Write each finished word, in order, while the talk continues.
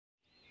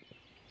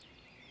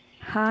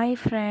Hi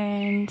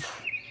friends,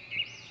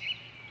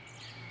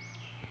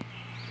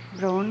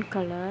 brown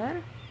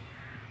color,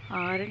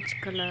 orange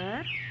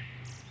color,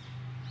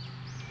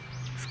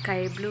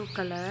 sky blue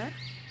color,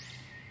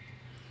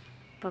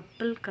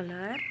 purple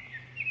color,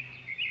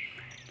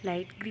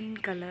 light green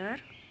color,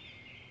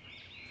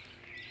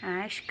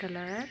 ash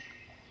color,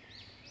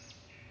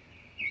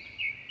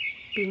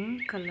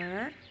 pink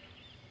color,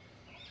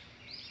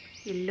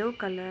 yellow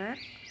color,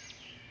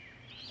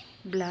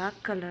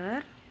 black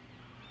color,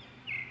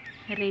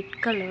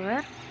 red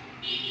color,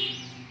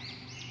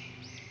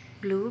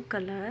 blue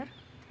color.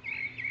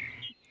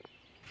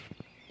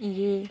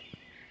 A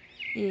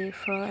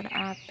for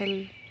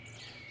apple.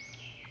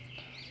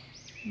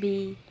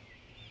 B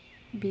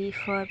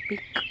for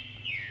pig.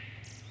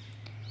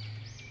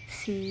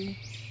 C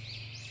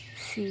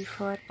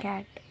for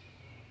cat.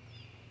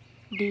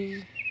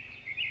 D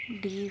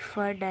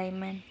for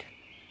diamond.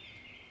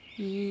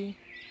 E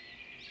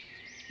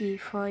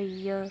for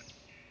ear.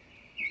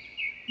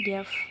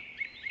 F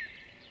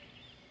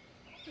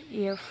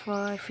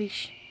for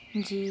fish.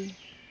 G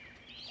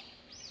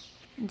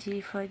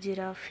for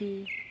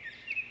giraffe.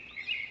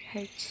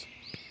 H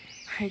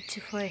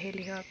for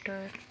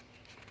helicopter.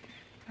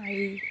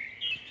 I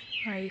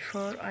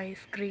for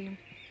ice cream.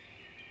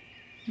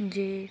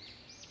 J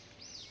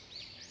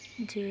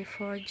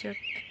for jug.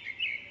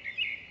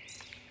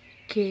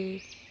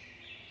 K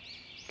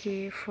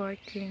for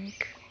king.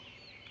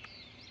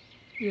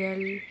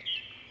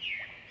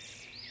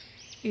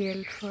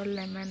 L for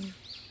lemon.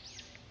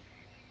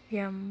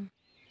 M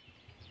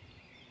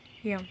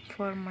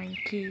for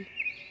monkey.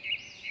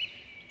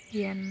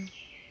 N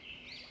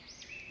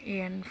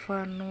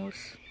for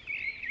nose.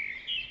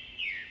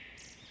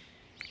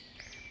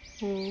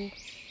 O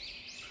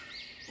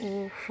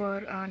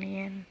for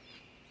onion.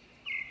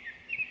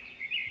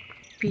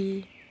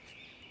 P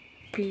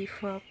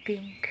for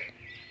pink.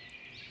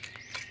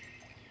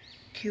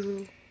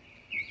 Q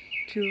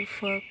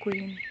for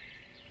queen.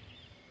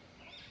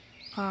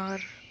 R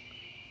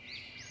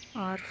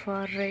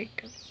for red.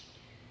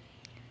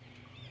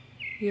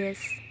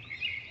 S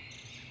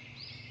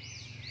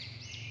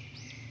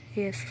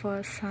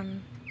for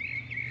sun.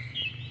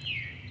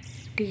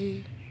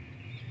 T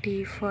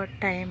for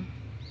time.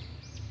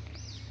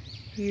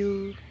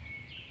 U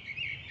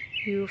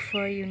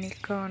for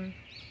unicorn.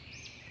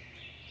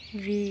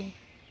 V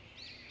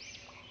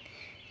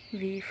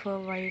for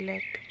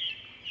violet.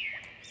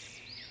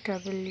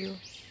 W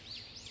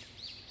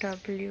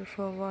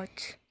for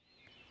watch.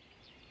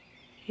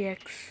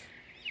 X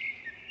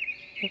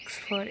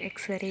for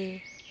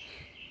X-ray.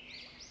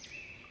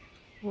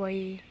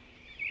 Y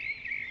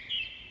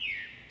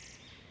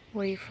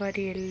for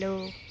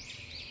yellow.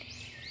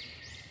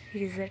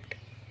 Z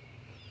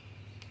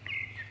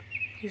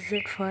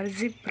for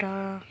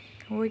zebra.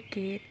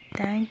 Okay,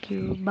 thank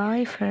you.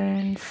 Bye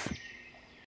friends.